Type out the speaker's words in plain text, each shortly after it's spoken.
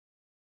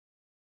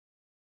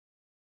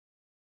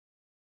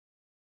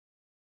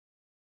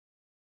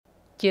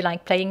Do you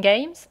like playing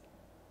games?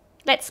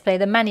 Let's play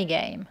the money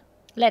game.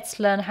 Let's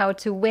learn how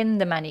to win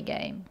the money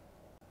game.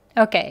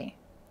 Okay,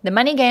 the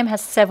money game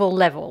has several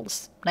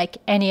levels. Like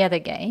any other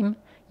game,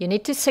 you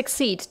need to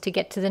succeed to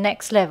get to the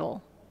next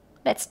level.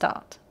 Let's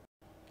start.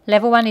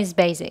 Level 1 is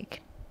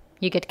basic.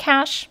 You get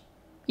cash.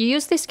 You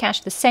use this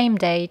cash the same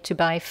day to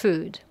buy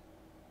food.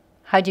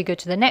 How do you go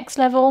to the next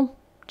level?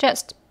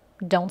 Just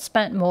don't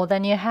spend more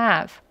than you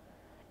have.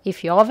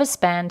 If you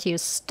overspend, you're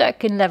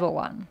stuck in level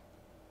 1.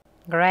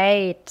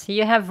 Great,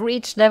 you have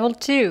reached level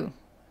 2.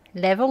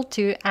 Level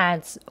 2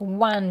 adds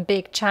one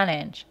big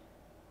challenge.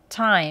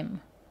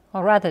 Time,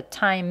 or rather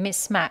time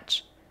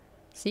mismatch.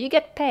 So you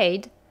get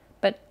paid,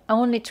 but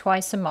only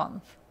twice a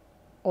month,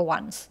 or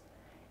once.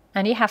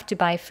 And you have to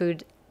buy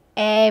food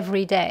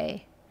every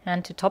day.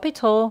 And to top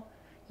it all,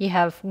 you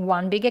have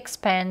one big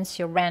expense,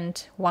 your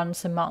rent,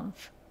 once a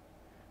month.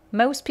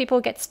 Most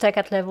people get stuck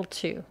at level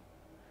 2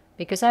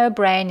 because our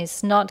brain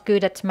is not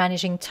good at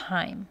managing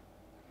time.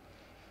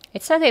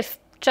 It's as if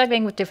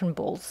juggling with different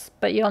balls,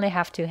 but you only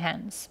have 2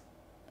 hands.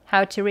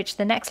 How to reach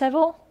the next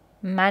level?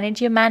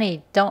 Manage your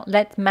money. Don't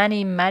let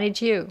money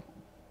manage you.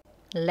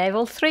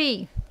 Level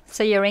 3.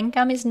 So your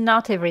income is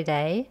not every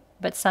day,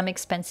 but some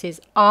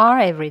expenses are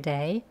every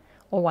day,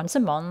 or once a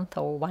month,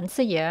 or once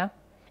a year.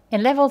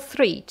 In level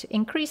 3, to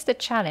increase the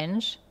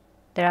challenge,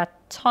 there are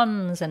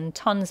tons and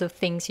tons of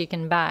things you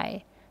can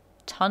buy,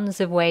 tons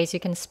of ways you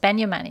can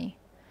spend your money.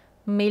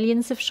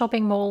 Millions of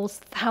shopping malls,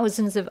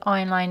 thousands of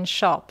online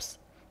shops.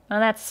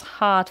 And that's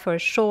hard for a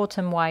short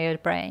and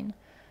wired brain.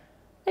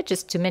 There are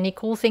just too many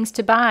cool things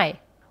to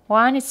buy.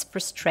 One, it's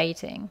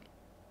frustrating,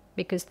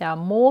 because there are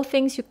more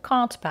things you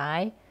can't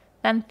buy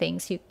than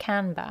things you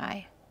can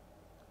buy.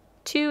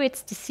 2,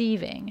 it's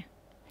deceiving.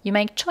 You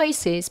make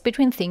choices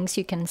between things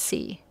you can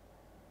see.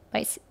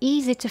 But it's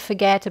easy to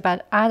forget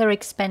about other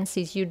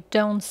expenses you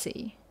don't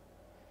see.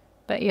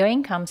 But your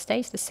income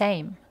stays the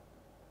same.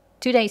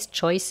 Today's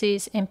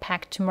choices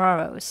impact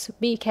tomorrow's, so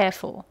be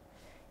careful.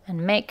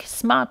 And make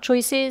smart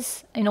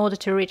choices in order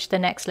to reach the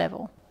next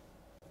level.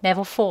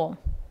 Level 4.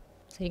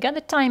 So you got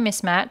the time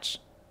mismatch,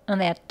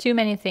 and there are too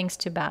many things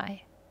to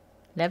buy.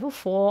 Level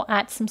 4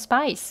 adds some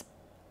spice.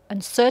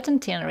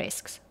 Uncertainty and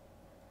risks.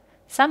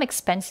 Some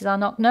expenses are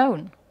not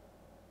known.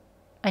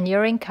 And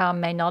your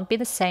income may not be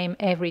the same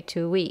every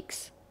 2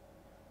 weeks.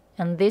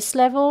 And this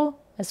level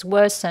has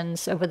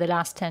worsened over the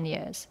last 10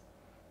 years.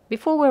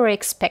 Before we were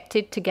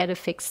expected to get a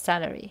fixed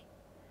salary,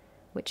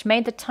 which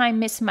made the time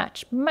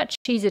mismatch much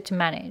easier to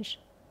manage.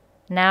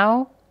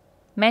 Now,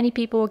 many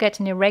people get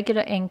an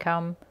irregular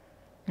income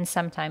and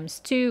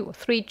sometimes 2 or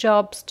 3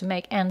 jobs to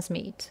make ends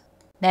meet.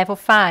 Level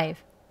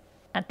 5.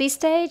 At this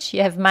stage,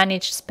 you have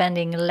managed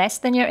spending less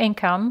than your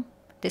income,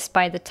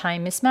 despite the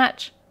time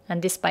mismatch, and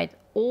despite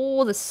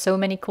all the so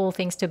many cool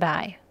things to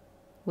buy,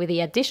 with the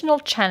additional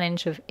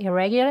challenge of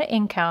irregular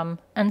income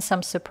and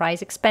some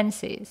surprise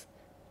expenses.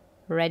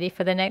 Ready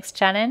for the next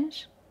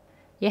challenge?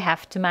 You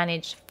have to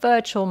manage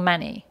virtual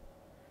money.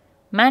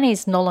 Money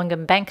is no longer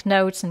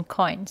banknotes and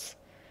coins,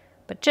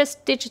 but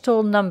just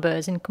digital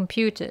numbers in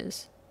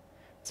computers.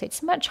 So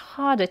it's much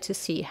harder to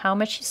see how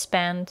much you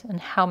spend and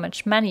how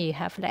much money you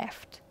have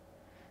left.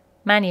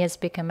 Money has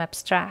become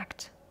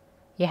abstract.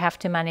 You have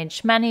to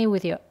manage money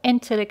with your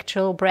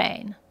intellectual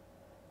brain.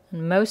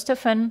 And most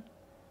often,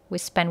 we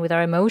spend with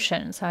our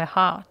emotions, our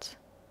heart.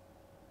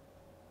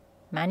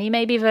 Money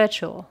may be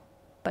virtual,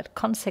 but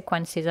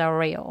consequences are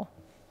real.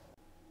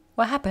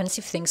 What happens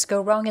if things go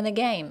wrong in the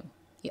game?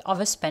 You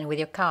overspend with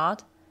your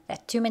card, there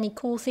are too many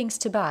cool things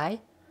to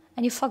buy,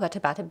 and you forgot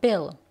about a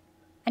bill.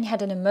 And you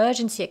had an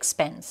emergency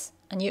expense,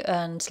 and you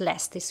earned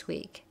less this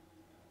week.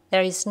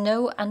 There is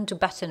no undo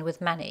button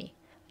with money,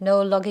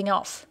 no logging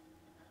off.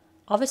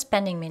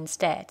 Overspending means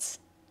debts,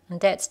 and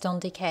debts don't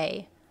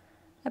decay.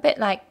 A bit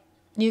like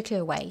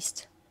nuclear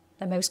waste.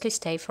 They mostly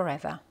stay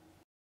forever.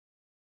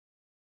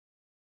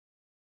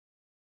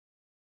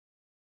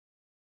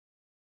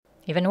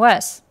 Even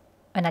worse,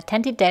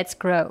 unattended debts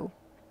grow.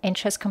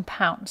 Interest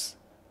compounds.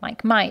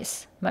 Like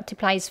mice,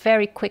 multiplies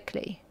very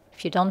quickly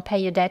if you don't pay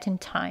your debt in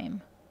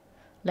time.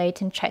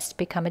 Late interest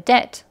become a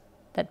debt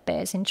that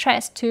bears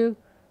interest too,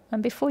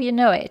 and before you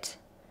know it,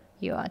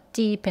 you are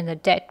deep in the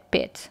debt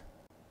pit.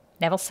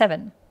 Level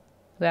 7.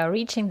 We are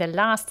reaching the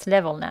last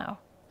level now.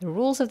 The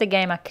rules of the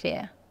game are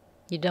clear.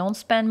 You don't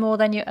spend more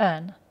than you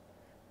earn.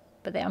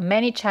 But there are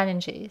many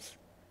challenges.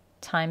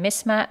 Time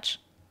mismatch,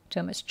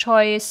 too much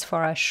choice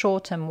for our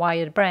short and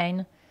wired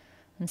brain,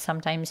 and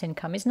sometimes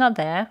income is not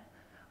there,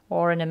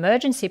 or an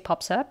emergency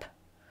pops up,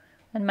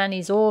 and money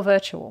is all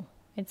virtual.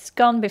 It's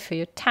gone before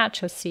you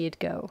touch or see it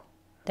go.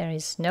 There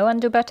is no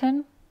undo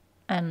button,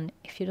 and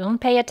if you don't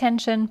pay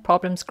attention,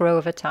 problems grow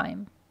over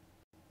time.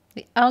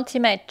 The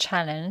ultimate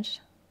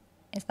challenge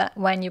is that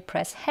when you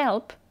press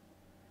help,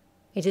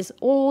 it is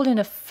all in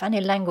a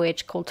funny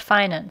language called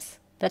finance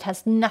that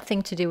has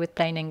nothing to do with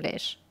plain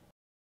English.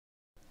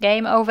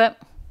 Game over.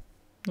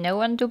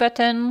 No undo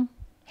button.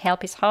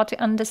 Help is hard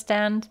to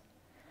understand.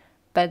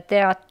 But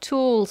there are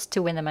tools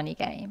to win the money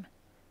game.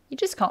 You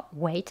just can't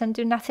wait and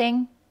do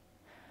nothing.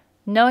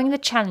 Knowing the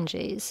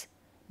challenges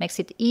makes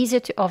it easier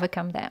to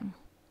overcome them.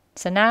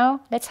 So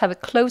now let's have a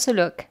closer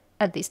look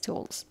at these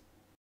tools.